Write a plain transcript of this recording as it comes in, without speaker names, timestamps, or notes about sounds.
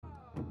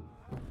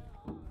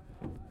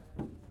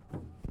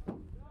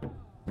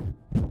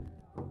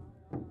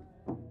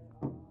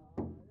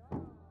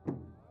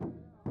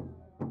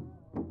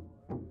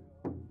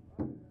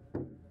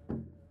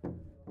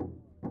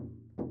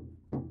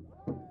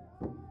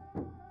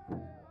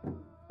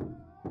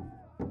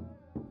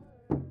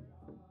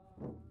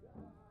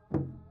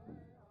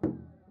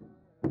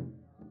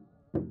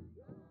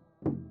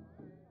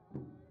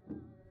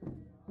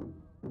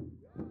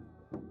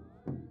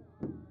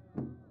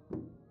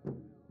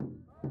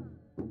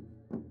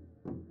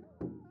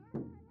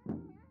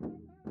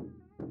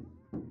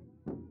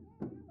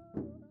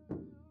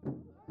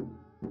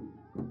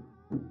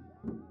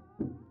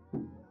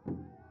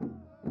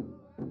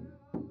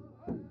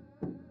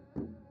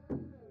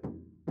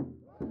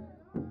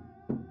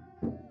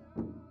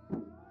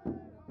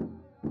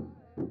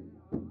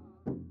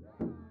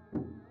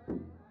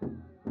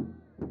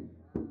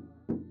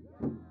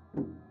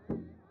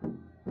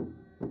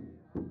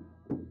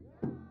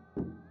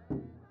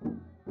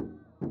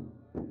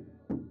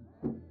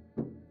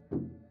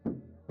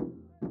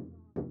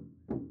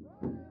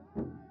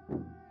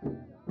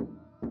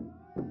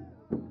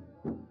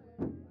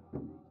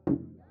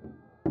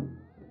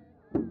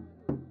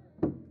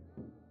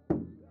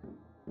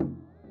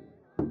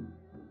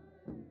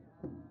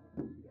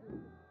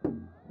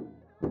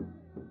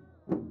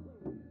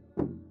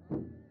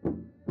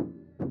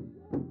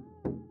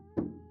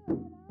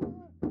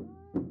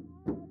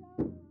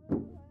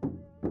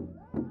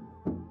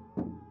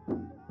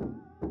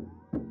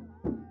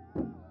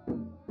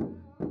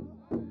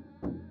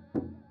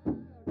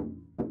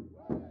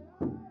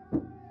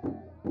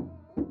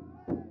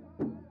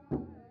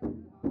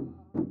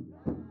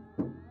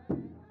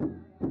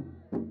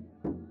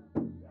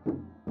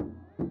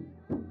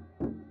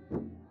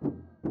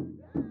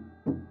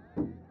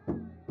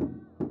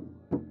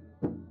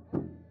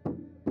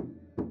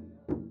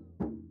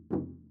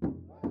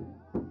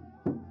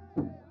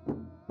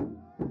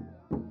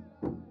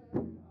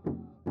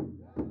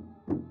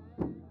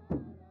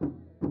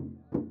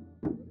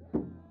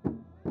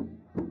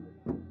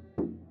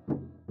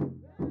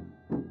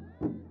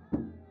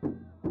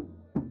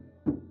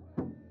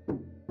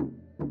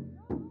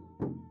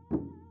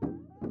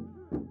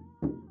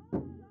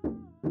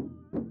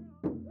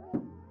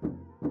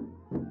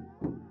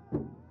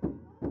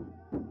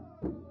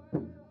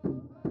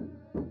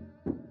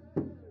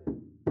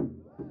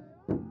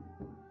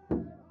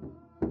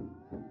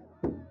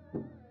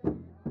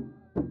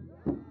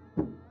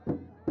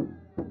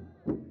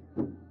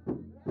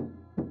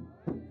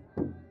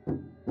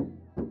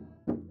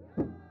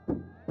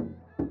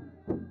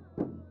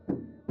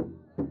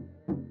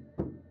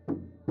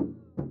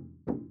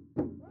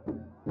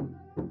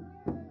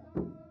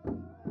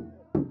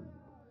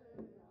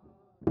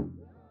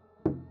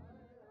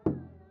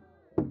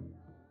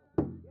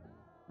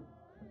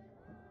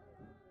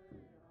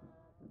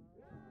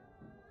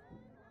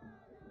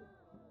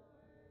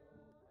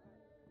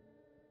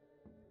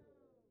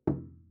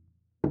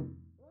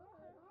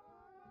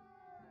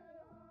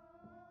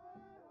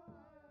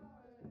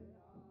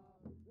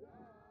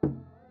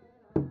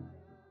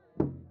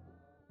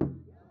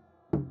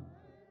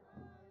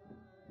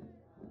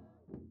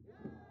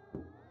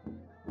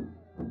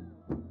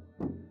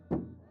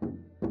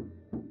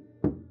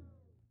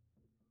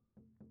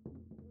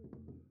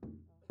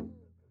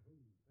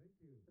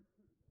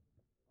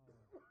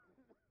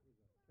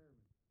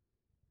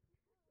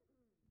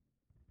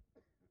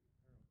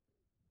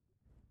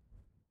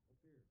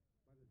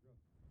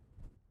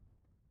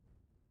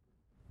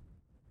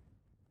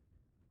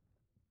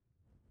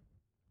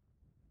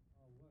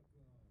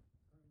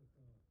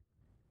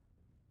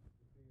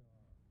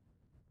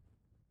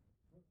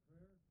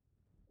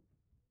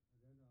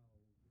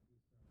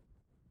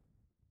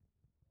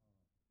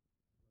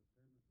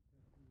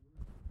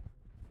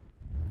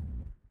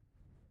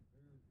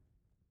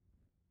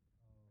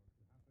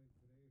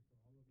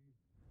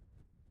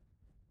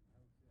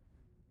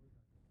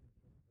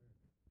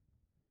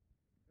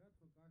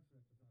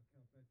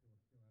peto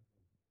still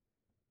ako.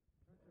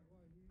 Tata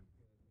wa hi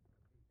ke ke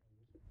ta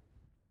wo.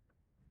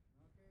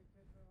 Na ke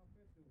tata a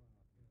peto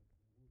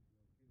a ke wo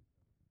lo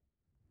kinta.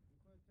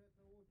 Ko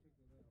tata wo che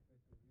ke a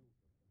peto yo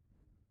ke ta.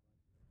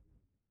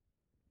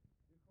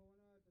 Ko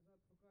na ta ta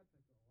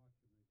tukata ke wa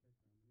che me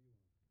tata mniwa.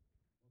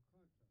 Wa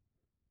kanta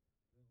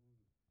the on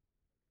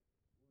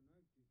wo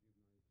na ki give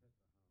na tata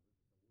ha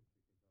ta wo che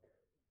ke ta.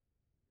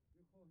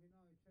 Ko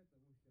hina tata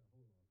wo sha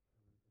ho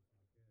na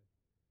ta ke.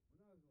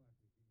 Una zo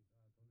ati ki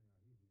ta tone a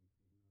hi ni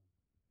ki na.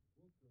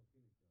 Wo pro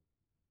kinta.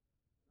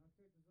 Na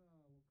kete sa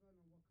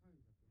wakana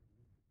wakanja ke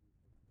nusu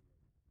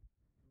kuitekele.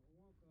 Na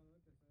waka na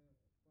ete sa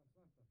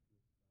pasasa ki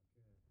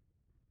ke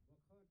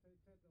wakanta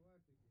itete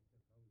wate ki te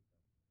tauta.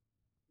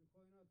 Yuko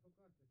ina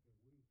tokate ke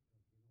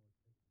wika ki na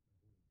watete sa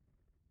hu.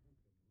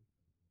 Muke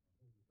musta ke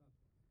ahu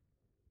mitaka.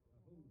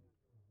 Ahu.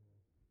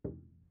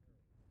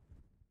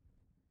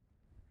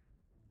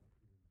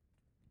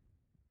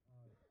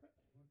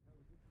 Want to have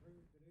a good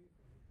prayer today?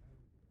 So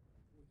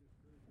we'll just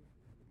pray with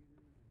the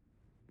leaders.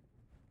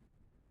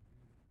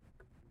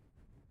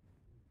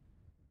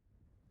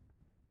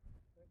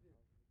 Thank you.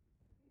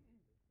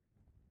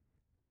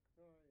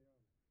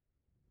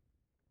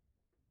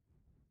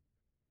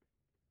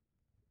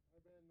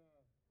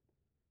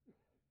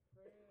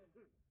 No, I've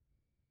been praying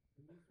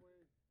in this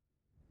way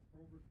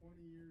for over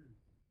 20 years.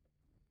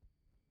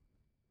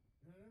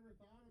 And I never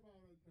thought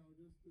about it until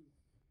just this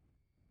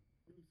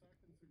few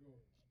seconds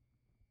ago.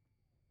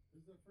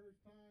 This is the first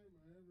time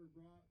I ever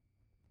brought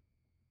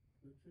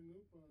the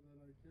chinupa that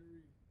I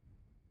carry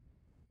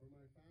for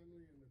my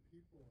family and the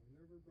people. I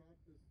never brought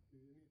this to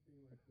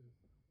anything like this.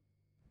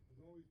 I was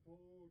always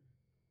told,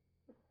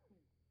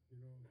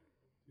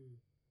 to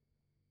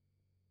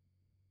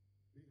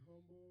be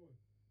humble and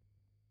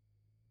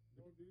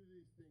don't do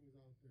these things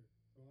out there.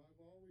 So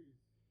I've always,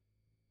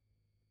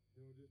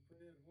 just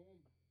pray at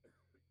home.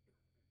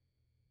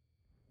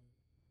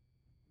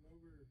 What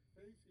we're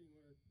facing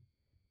with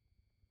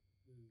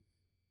is,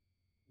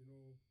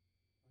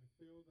 I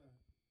feel that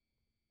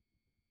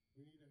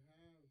we need to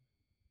have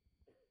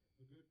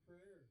a good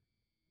prayer.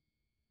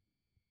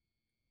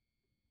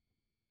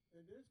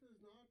 And this is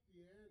not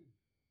the end.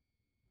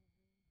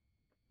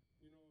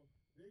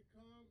 They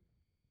come,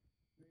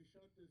 they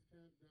shut this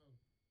camp down.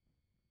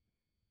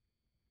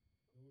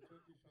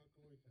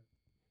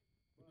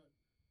 But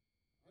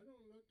I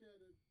don't look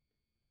at it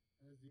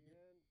as the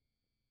end.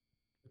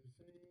 They're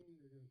saying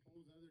they're going to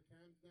close other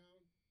camps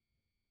down.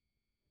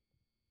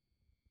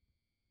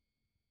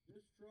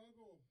 This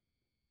struggle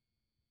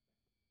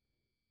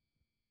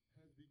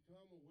has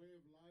become a way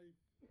of life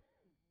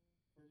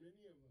for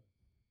many of us.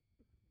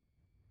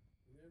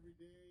 And every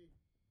day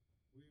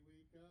we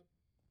wake up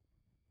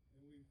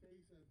and we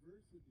face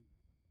adversity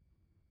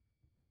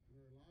in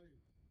our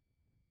lives.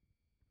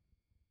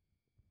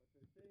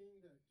 But the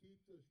thing that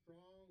keeps us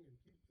strong and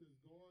keeps us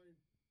going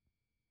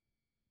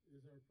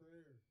is our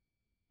prayer.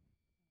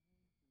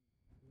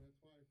 And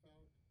that's why I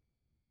felt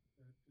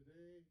that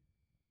today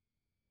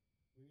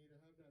we need to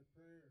have that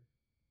prayer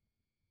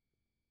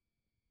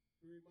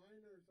to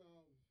remind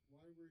ourselves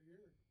why we're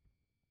here.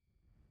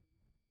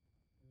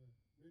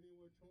 Many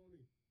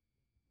Wachoni,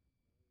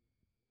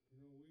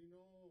 we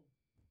know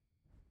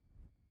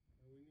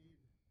that we need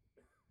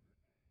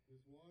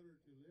this water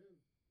to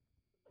live.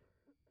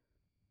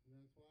 And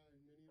that's why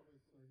many of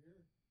us are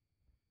here.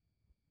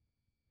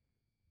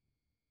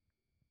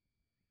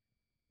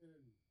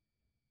 And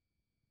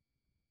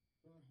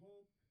so I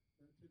hope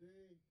that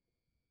today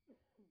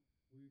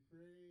we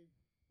pray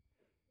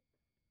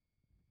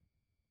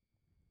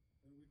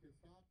that we can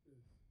stop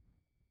this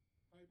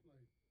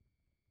pipeline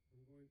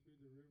from going through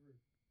the river.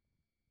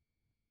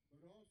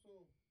 But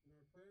also in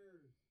our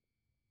prayers,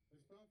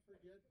 let's not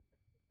forget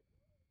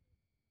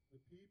the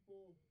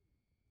people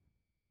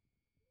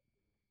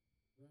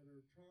that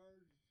are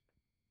charged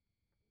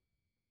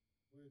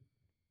with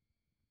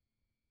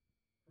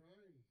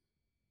crimes.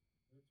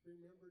 Let's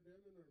remember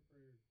them in our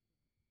prayers.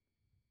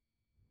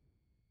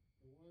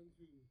 The ones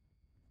who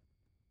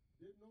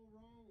did no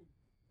wrong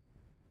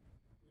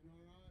in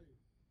our eyes.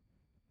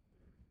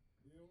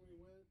 They only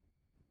went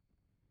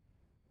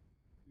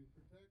to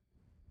protect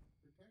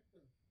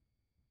us,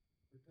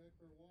 protect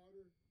our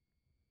water.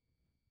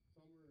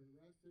 Some were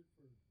arrested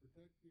for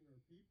protecting our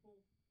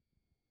people,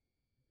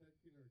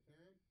 protecting our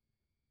camp.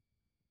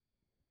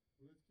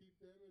 Let's keep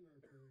them in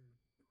our prayers.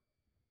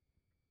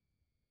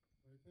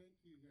 I thank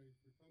you guys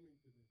for coming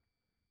today.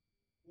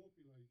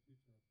 Wopilai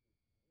teacher.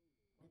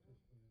 Is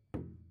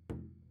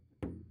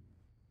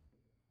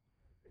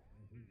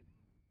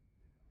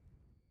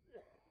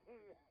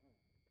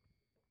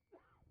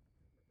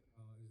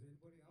there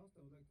anybody else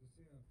that would like to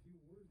say a few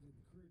words of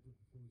encouragement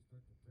before we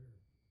start the prayer?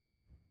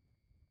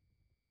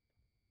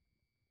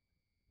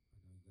 I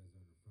know you guys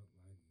are on the front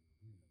line.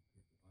 You really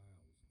get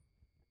wild.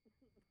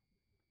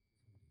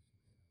 Somebody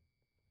should have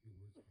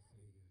a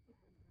few words to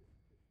say here.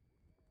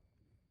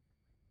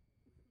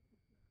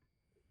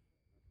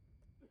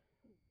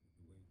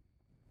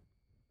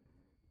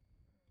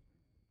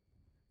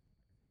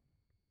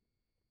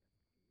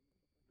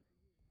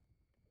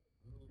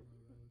 Dwayne.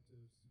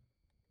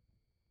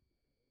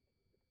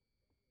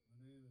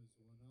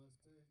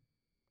 Wanaste.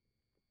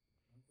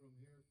 I'm from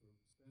here, from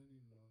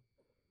Standing Rock.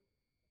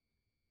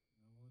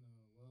 And I want to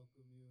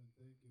welcome you and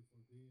thank you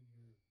for being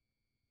here.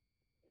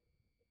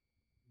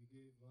 You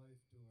gave life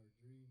to our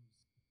dreams.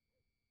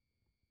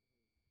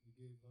 You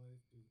gave life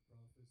to the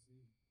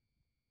prophecy.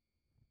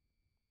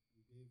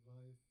 You gave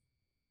life,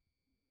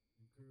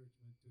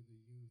 encouragement to the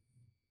youth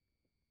that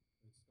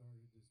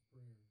started this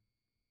prayer,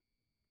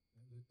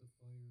 that lit the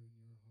fire in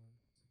your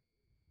heart.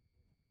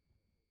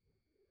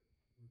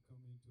 We're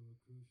coming to a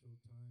crucial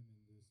time in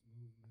this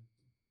movement.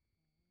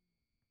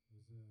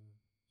 As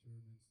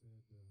Chairman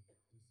said,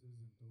 this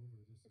isn't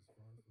over, this is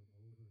far from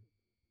over.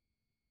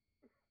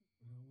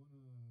 And I want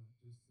to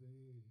just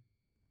say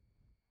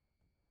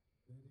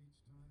that each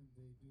time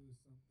they do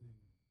something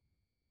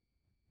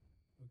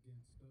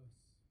against us,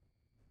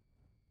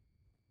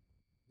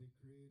 they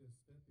create a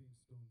stepping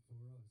stone for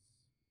us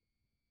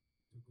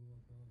to go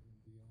above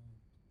and beyond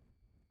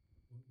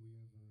what we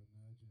ever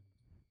imagined.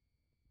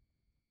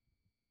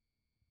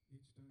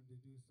 Each time they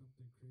do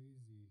something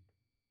crazy,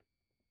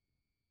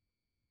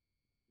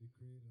 they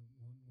create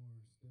one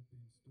more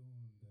stepping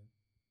stone that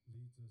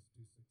leads us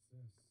to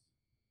success.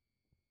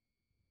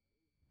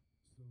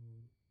 So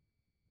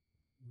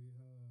we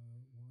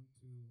want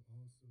to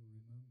also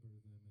remember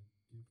them and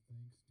give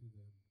thanks to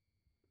them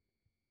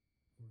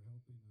for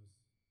helping us.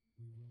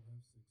 We will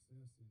have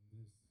success in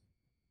this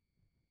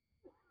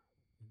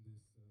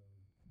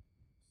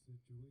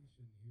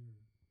situation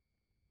here.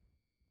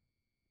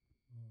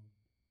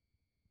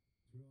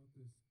 Throughout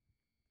this,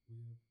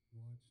 we have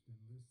watched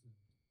and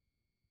listened,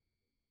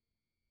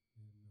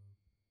 and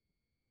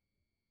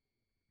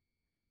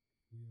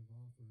we have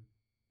offered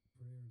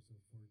prayers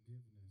of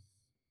forgiveness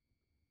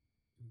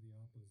to the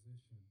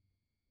opposition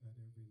at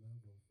every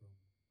level, from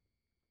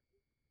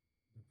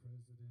the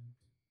president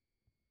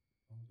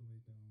all the way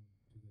down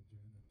to the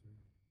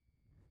janitor.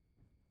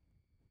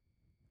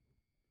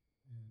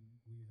 And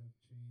we have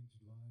changed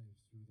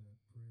lives through that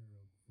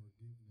prayer of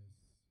forgiveness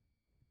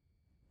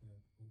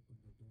that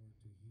opened the door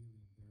to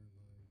healing their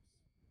lives.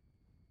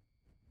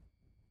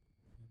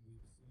 And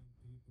we've seen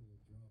people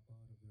drop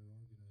out of their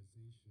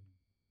organization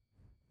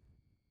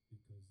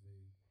because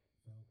they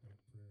felt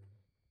that prayer,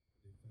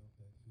 they felt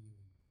that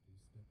healing, they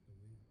stepped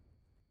away.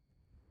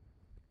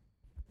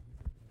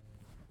 Even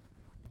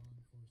law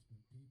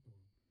enforcement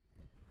people,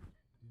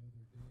 the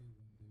other day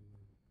when they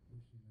were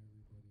pushing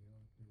everybody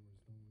out, there was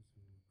those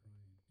who were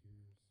crying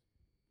tears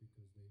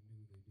because they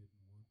knew they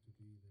didn't want to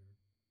be there.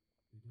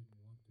 They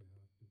didn't want to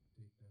have to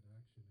take that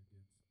action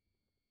against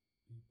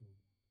people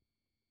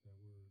that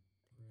were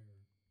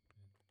prayer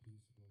and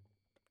peaceful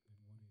and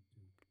wanting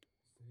to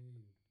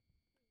save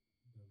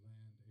the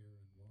land, air,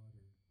 and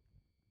water.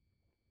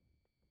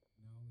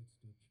 Now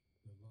it's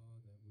the law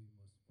that we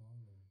must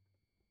follow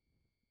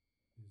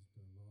is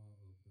the law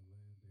of the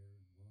land, air,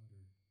 and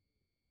water,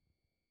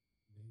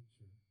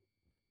 nature.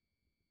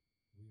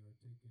 We are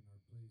taking our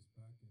place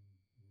back in the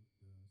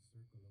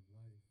circle of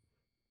life,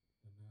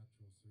 the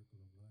natural circle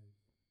of life,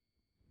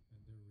 and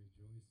they're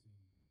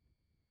rejoicing.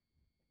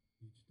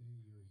 Each day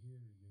you're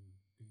here, you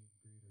gain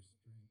greater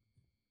strength,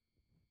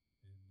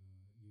 and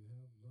you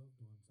have loved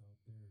ones out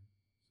there,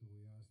 so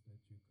we ask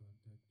that you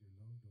contact your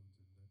loved ones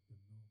and let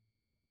them know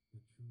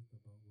the truth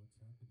about what's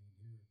happening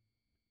here,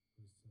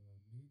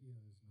 because media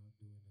is not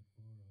doing it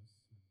for us.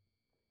 And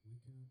we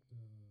can't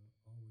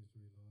always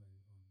rely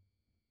on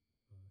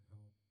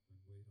help and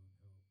wait on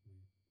help.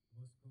 We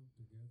must come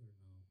together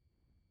now.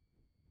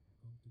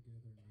 Come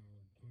together now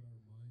and put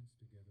our minds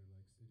together,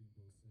 like Sitting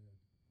Bull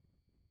said.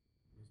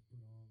 Let's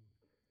put our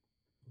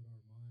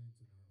minds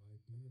and our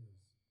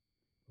ideas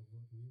of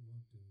what we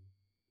want to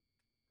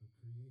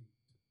create.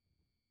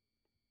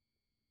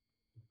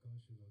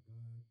 Because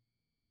God,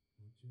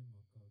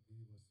 Ochimaka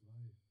gave us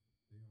life.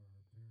 They are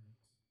our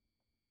parents.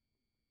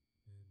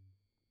 And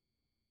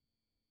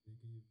they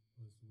gave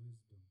us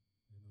wisdom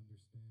and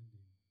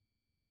understanding,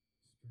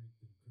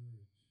 strength and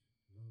courage,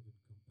 love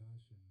and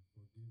compassion,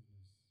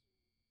 forgiveness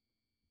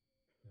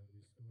that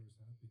restores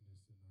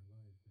happiness in our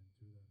life, and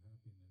through that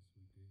happiness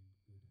we gain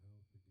good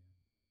health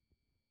again.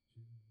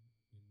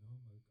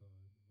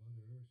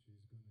 Mother Earth,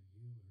 she's going to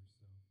heal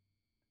herself.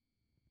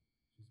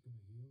 She's going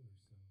to heal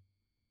herself.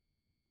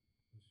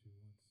 But she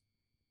wants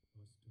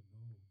us to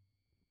know,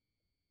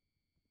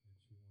 and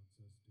she wants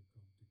us to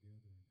come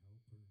together and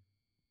help her.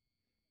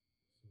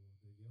 So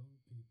the young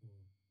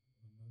people,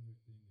 another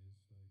thing is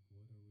like,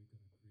 what are we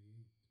going to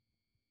create?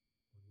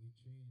 When we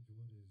change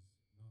what is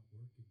not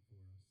working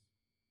for us,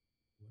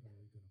 what are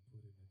we going to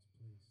put in its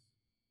place?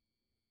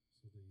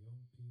 So the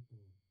young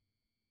people,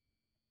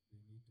 they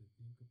need to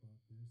think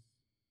about this.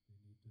 They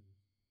need to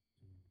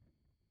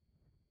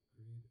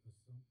create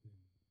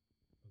something,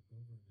 a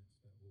governance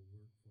that will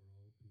work for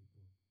all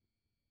people.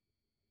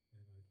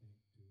 And I think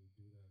to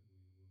do that,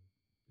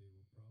 they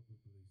will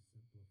probably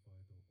simplify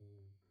the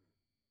whole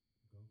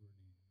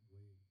governing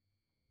way.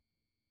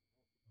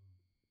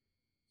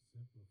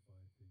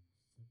 Simplify things,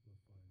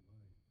 simplify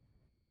life.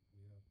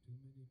 We have too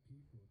many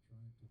people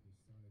trying to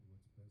decide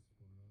what's best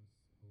for us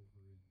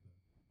over in the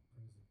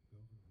present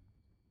government.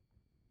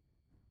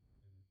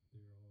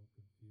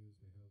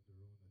 have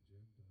their own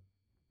agenda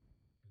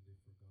and they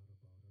forgot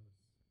about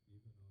us,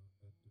 even at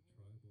the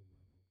tribal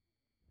level.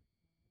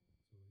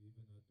 So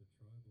even at the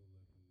tribal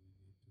level, we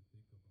need to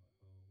think about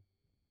how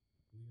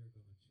we are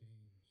going to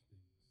change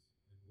things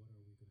and what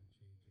are we going to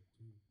change it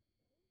to.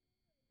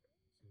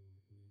 So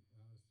we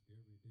ask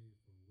every day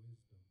for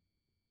wisdom.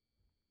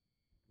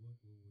 What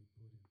will we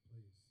put in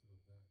place of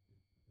that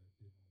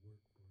didn't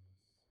work for us?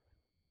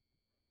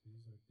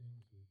 These are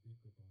things we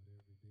think about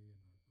every day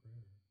in our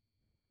prayer.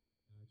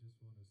 And I just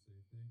want to say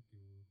thank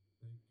you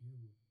for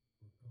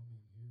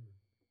coming here.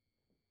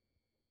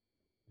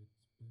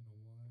 It's been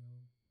a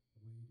while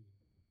waiting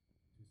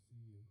to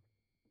see you.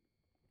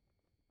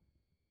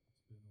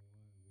 It's been a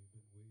while. We've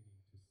been waiting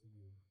to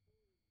see you.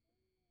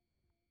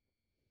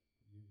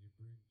 You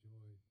bring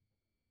joy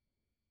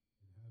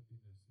and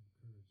happiness and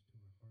courage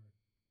to our heart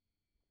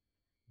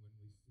when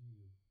we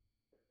see you.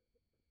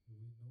 And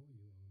we know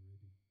you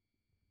already.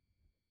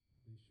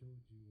 They showed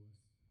you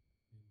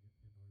us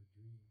in our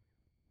dream.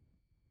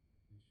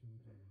 They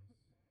showed you us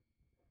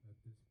at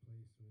this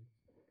place right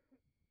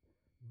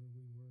where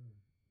we were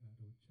at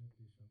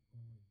Ochete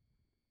Shakoi.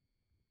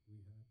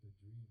 We had the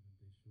dream and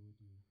they showed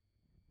you.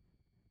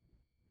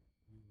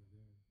 You were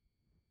there.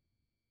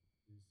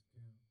 This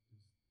camp,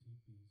 this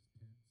teepees,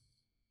 tents,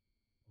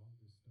 all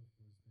this stuff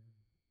was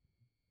there.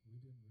 We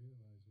didn't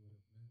realize what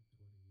it meant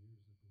 20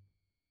 years ago.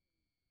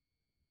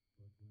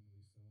 But when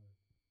we saw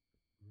it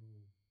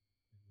grow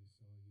and we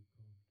saw you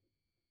come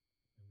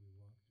and we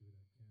walked through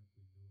that camp,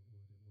 we knew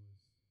what it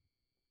was.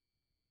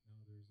 Now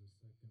there's a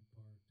second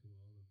part to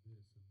all of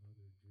this,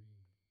 another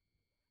dream.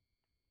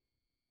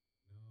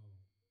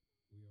 Now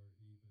we are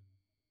even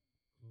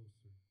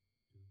closer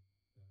to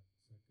that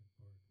second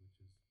part, which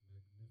is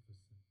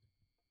magnificent.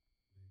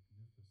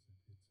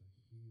 Magnificent. It's a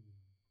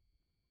healing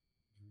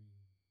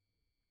dream.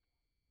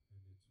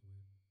 And it's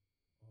when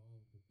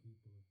all the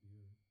people of the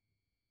earth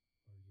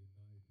are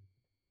united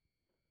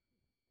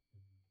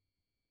and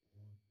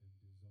want and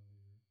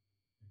desire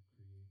and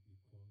create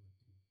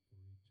equality for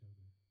each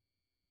other.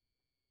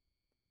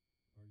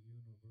 Our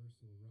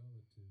universal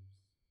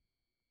relatives,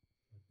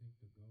 I think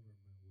the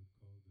government would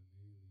call them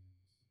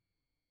aliens.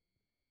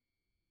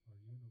 Our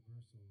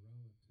universal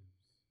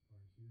relatives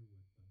are here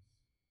with us.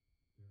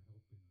 They're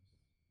helping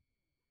us.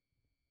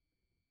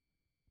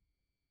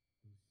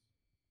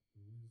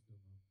 The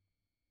wisdom of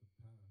the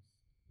past,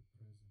 the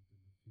present,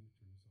 and the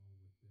future is all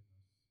within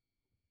us.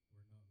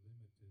 We're not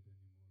limited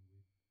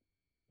anymore.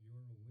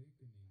 Your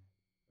awakening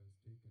has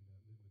taken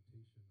that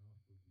limitation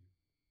off of you.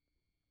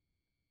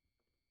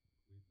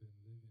 We've been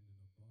living in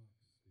a box.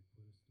 They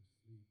put us to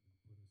sleep and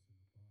put us in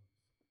a box.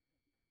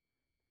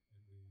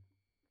 And we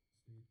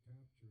stayed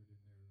captured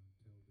in there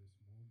until this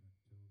moment,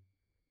 till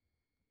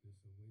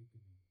this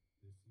awakening,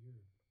 this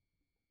year.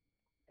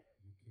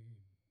 You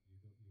came.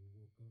 You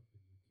woke up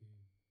and you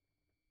came.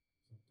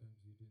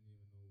 Sometimes you didn't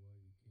even know why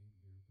you came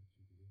here, but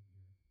you came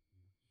here.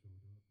 You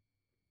showed up.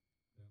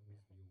 That was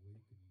the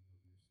awakening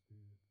of your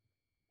spirit.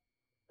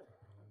 The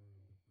power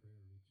of the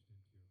prayer reached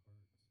into your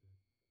heart and said,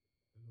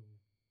 hello,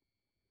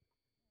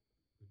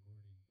 good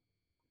morning,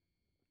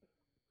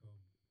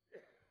 come,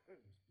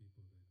 there's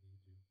people that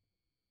need you.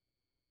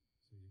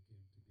 So you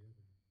came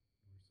together,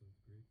 and we're so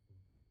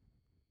grateful.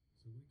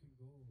 So we can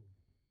go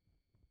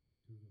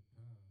to the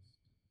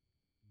past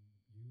and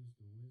use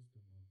the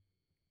wisdom of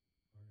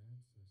our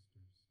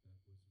ancestors that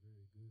was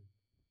very good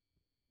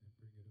and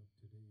bring it up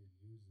today and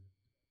use it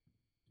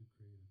to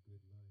create a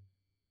good life.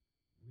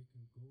 We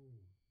can go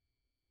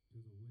to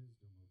the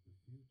wisdom of the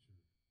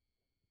future,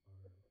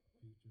 our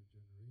future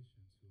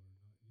generations who are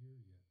not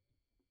here yet,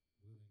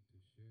 willing to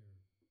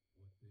share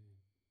what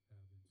they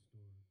have in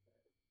store,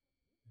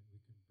 and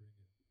we can bring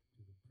it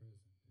to the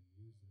present and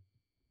use it.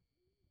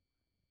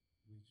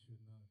 We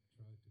should not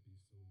try to be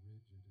so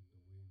rigid in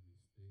the way we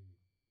stay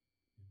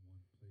in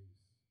one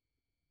place,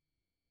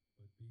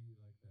 but be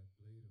like that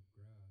blade of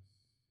grass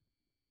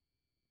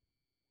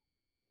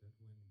that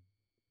when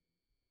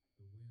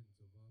the winds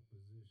of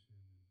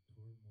opposition and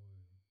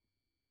turmoil,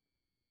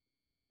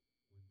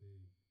 when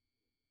they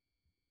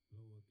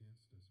blow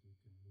against us, we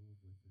can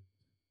move with it.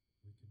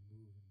 We can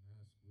move and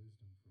ask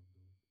wisdom from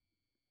the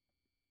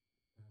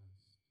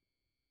past.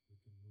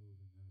 We can move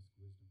and ask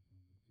wisdom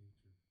from the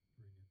future,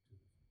 bring it to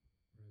the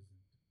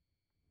present,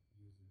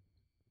 use it,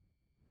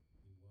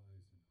 be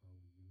wise in how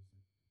we use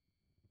it.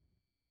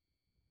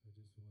 I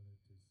just wanted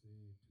to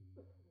say to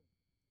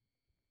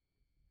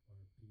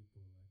our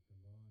people, like the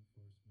law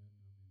enforcement,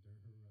 I mean, they're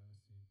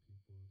harassing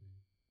people,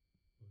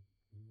 but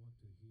we want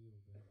to heal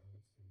them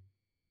also.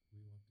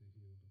 We want to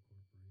heal the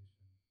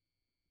corporation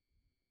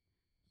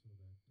so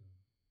that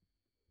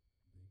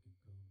they can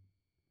come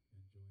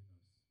and join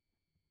us.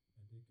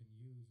 And they can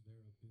use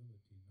their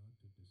ability not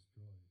to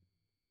destroy,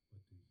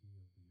 but to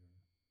heal the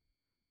earth.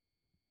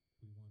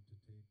 We want to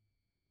take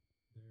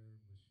their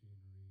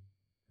machinery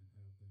and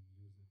have them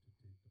use it to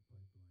take the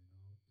pipeline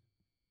out,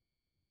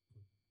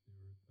 put the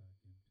earth back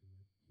into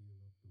it, heal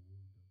up the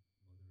wound of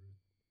Mother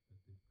Earth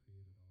that they've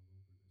created all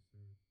over this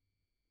earth.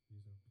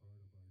 These are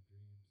part of our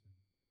dreams and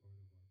part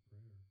of our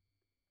prayer.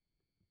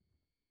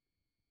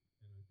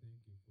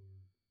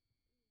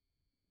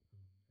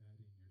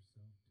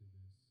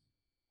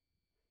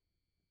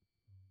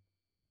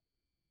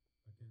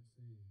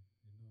 say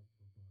enough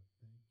about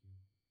thank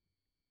you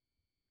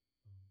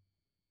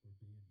for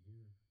being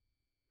here.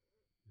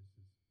 This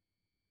is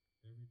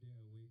every day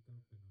I wake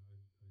up and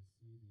I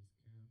see these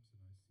camps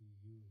and I see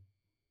you,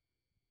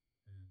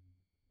 and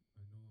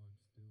I know I'm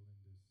still in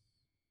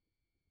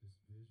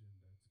this vision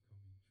that's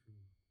coming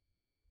true.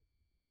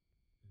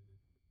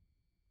 It,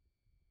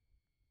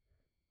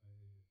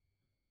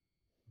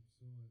 I'm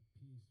so at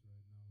peace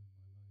right now in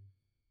my life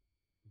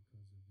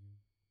because of you.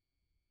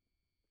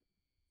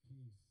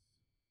 Peace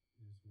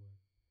is what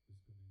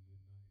is going to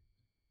unite.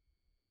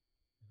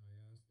 And I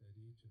ask that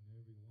each and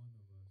every one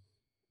of us,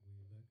 we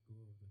let go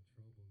of the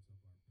troubles of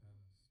our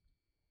past,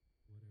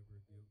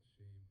 whatever guilt,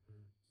 shame,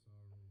 hurt,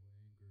 sorrow,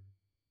 anger,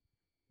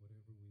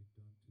 whatever we've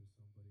done to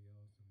somebody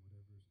else and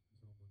whatever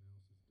someone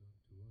else has done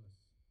to us,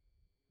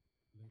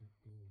 let it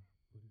go,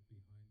 put it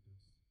behind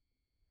us,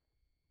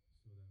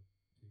 so that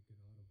take it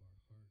out of our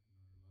heart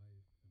and our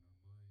life and our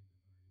mind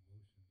and our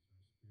emotions and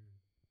our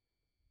spirit.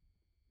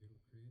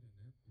 It'll create an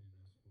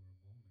emptiness for a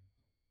moment,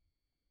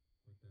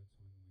 but that's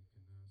when we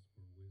can ask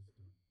for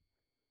wisdom.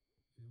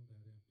 Fill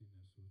that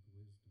emptiness with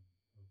wisdom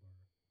of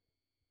our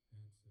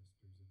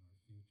ancestors and our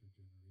future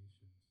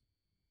generations.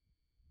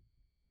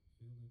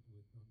 Fill it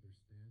with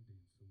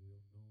understanding so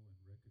we'll know and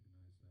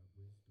recognize that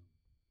wisdom.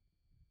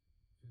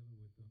 Fill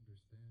it with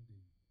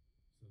understanding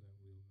so that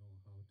we'll know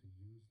how to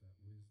use that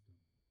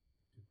wisdom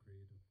to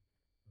create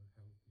a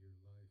healthier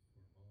life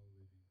for all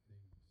living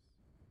things.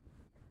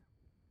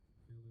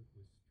 Fill it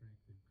with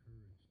strength and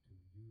courage to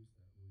use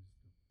that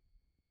wisdom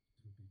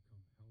to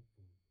become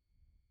helpful.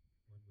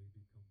 When we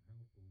become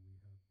helpful, we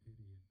have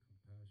pity and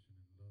compassion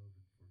and love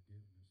and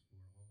forgiveness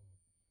for all.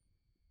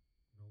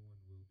 No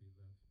one will be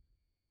left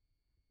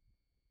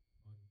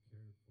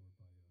uncared for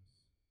by us.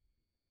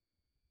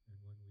 And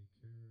when we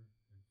care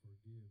and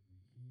forgive,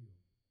 we heal.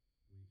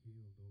 We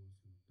heal those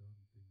who've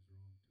done things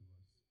wrong to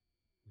us.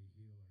 We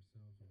heal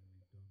ourselves when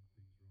we've done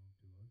things wrong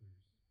to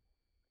others.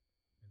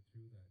 And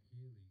through that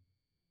healing,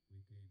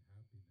 we gain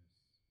happiness.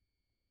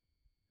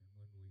 And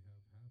when we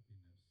have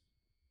happiness,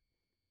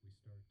 we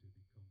start to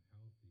become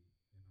healthy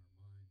in our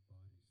mind,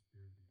 body,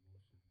 spirit,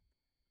 emotion.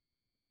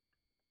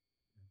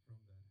 And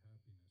from that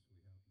happiness, we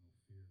have no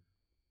fear.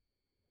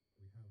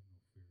 We have no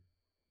fear.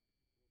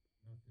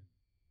 Nothing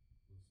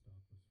will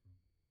stop us from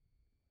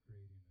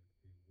creating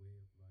a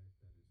way of life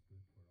that is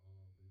good for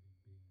all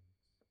living beings.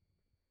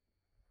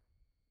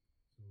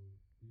 So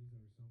these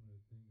are some of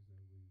the things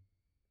that we've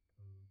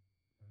had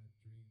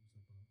dreams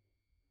about,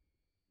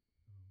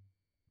 and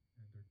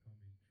they're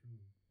coming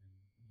true.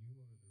 And you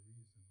are the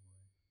reason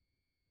why.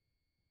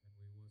 And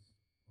we must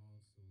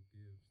also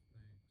give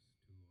thanks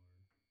to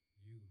our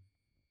youth.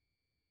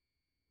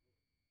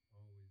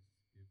 Always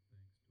give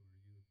thanks to our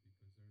youth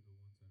because they're the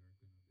ones that are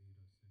going to lead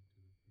us into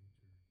the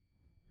future,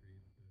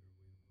 create a better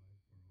way of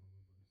life for all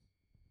of us.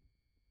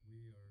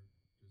 We are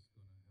just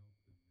going to help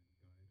them and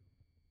guide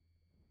them.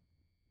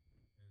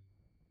 And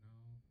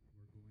now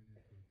we're going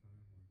into a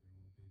time where there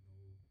will be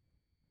no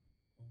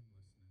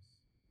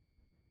homelessness.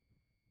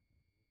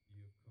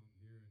 You've come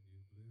here and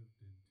you've lived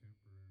in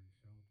temporary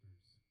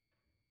shelters,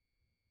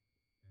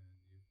 and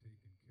you've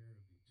taken care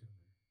of each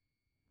other.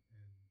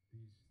 And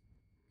these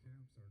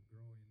camps are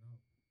growing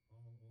up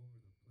all over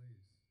the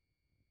place,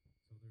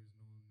 so there's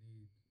no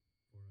need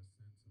for a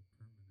sense of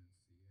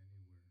permanency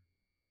anywhere.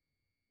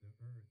 The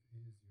earth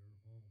is your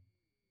home.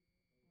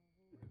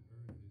 The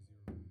earth is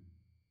your home.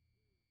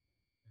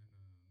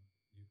 And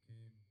you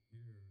came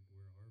here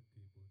where our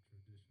people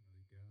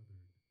traditionally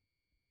gathered.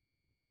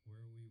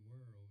 Where we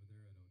were over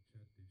there at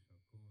Ochete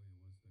Shakoe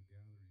was the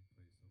gathering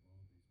place of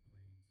all these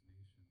Plains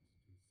nations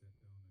to set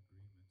down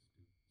agreements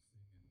to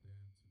sing and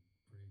dance and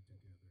pray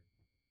together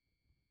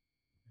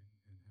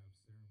and have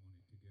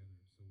ceremony together.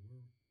 So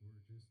we're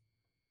just,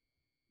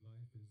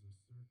 life is a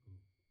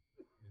circle.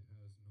 It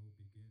has no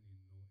beginning,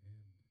 no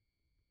end.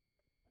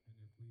 And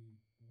if we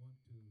want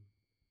to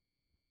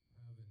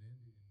have an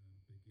ending and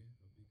a beginning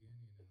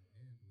and an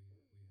end,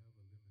 we have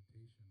a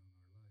limitation on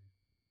our life.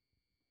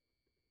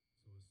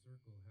 So a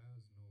circle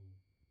has no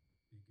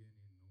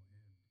beginning, no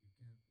end. You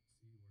can't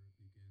see where it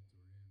begins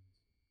or ends.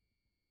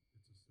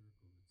 It's a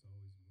circle. It's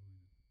always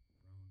moving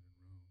round and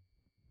round.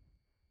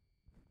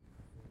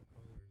 The four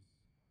colors,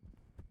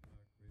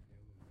 black, red,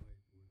 yellow,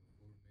 white, were the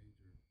four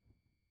major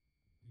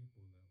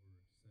people that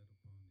were set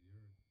upon the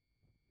earth,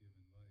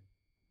 given life.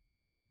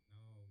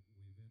 Now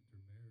we've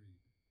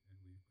intermarried and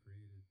we've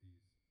created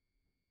these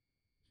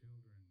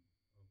children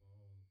of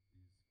all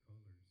these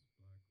colors,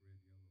 black,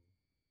 red, yellow,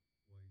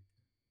 white.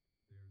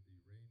 They're the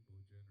rainbow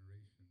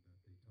generation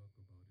that they talk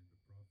about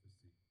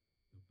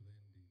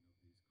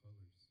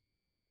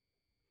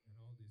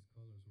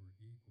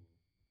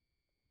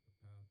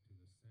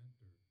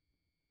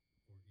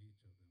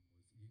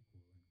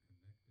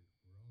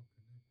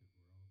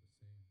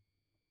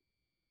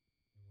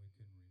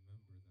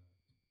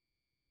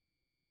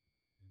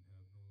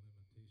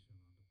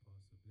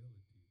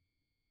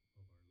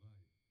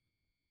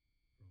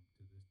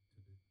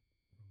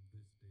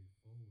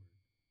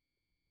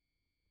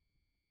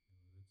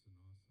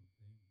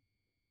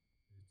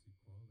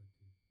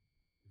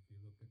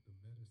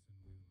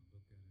medicine wheel and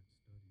look at it,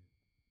 study it.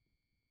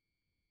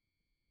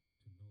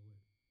 To know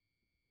it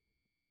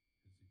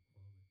is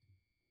equality,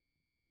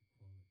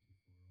 equality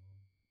for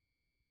all.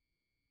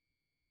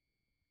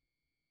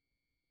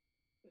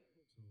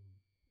 So,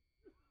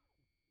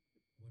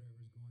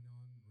 whatever's going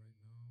on right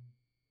now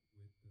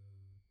with the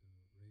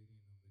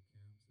raiding of the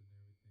camps and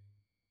everything,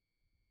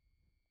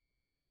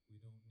 we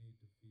don't need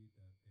to feed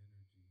that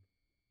energy,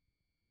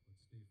 but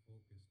stay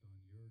focused on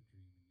your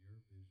dream and your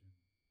vision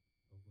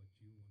of what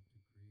you want to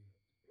create.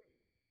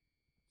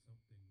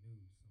 Something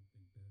new,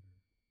 something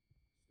better.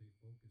 Stay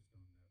focused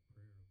on that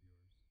prayer of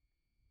yours,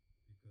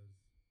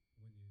 because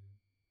when you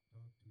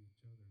talk to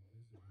each other and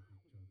visit with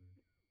each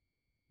other,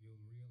 you'll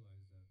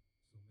realize that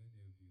so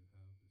many of you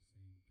have the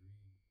same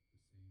dream,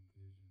 the same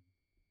vision,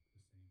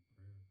 the same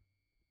prayer.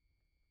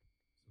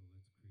 So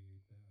let's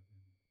create that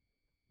and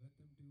let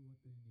them do what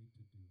they need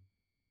to do,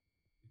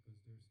 because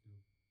they're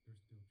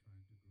still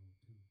trying to grow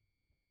too.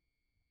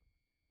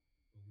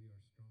 But we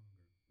are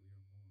stronger, we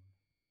are more.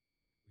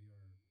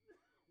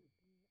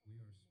 We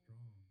are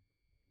strong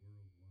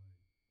worldwide.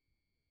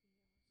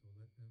 So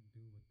let them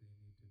do what they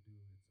need to do.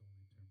 It's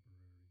only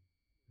temporary.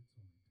 It's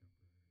only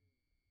temporary.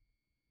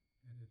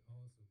 And it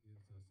also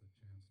gives us a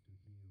chance to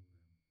heal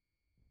them.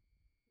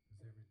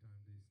 Because every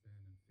time they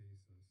stand and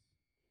face us,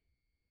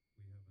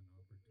 we have an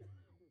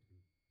opportunity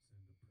to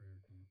send a prayer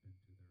deep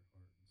into their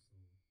heart and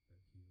soul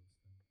that heals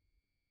them.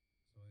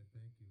 So I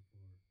thank you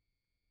for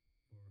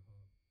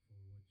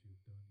what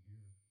you've done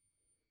here.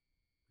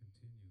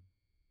 Continue.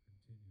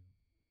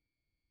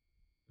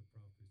 The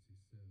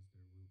prophecy says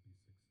there will be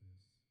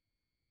success.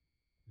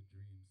 The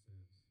dream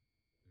says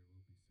there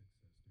will be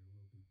success. There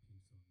will be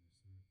peace on this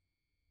earth.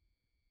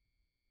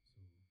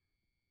 So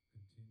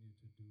continue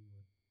to do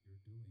what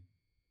you're doing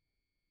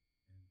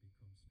and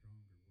become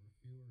stronger. We're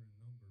fewer in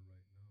number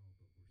right now,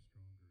 but we're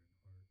stronger in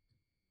heart.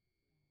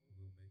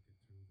 We'll make it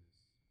through this.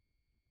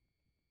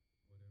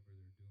 Whatever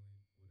they're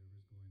doing,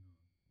 whatever's going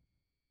on,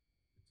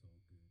 it's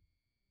all good.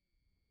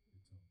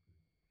 It's all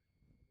good.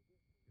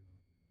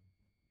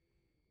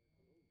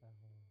 Get on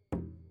there.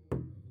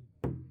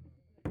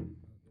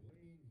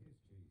 Dwayne his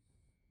chase.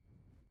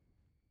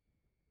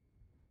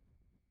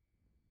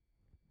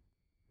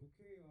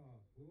 Okay,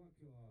 we want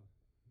to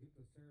get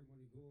the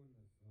ceremony going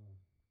as running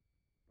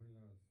out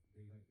of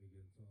daylight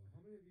again. So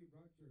how many of you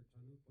brought your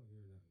chanupa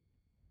here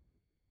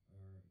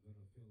that are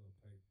gonna fill a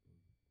pipe?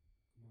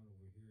 Come on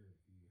over here if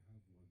you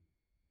have one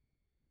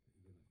that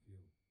you're gonna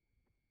fill.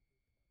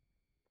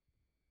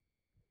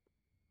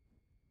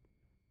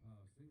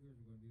 Singers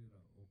are gonna need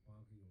a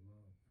Opaki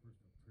Ola,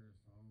 first a prayer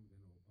song,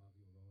 then a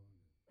Opaki Ola,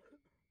 and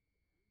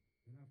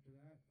then after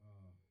that, we're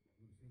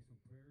gonna say some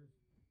prayers.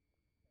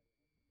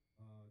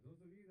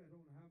 Those of you that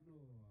don't have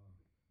no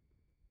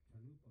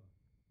chanupa,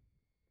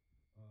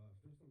 if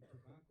there's some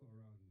tobacco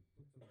around,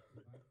 put some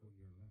tobacco in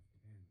your left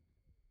hand.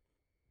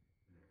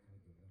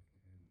 Inside the left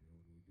hand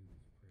there when we do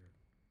this prayer.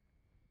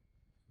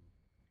 So,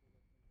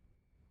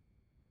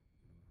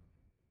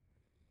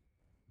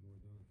 when we're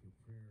done with your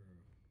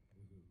prayer,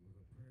 with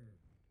a prayer,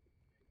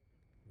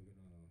 we're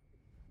gonna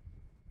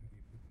have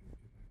you put your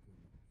tobacco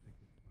in the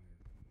sacred fire.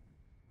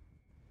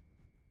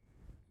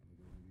 So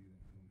those of you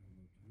that don't have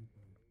no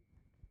chanupa,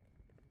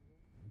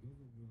 for those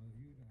of you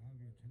that have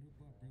your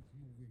chanupa, bring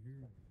some over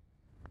here,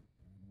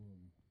 and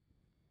we'll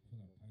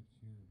fill our pipes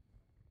here,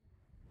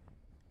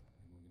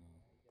 and we're gonna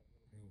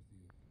pray with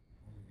you,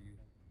 all of you.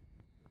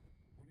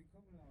 When we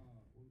come to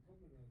these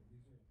are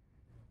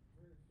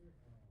prayers,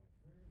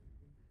 prayers are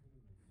good to come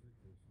in a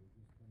circle, so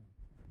just kind of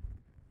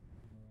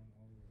come around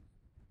all of us,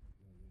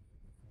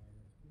 the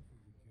fire as close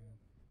as you can,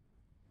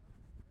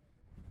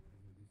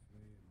 over this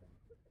way, and we'll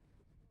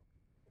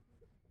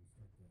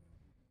start the.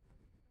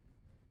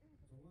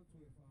 So once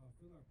we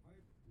fill our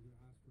pipe, we're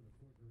gonna ask for the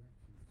four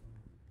directions.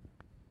 So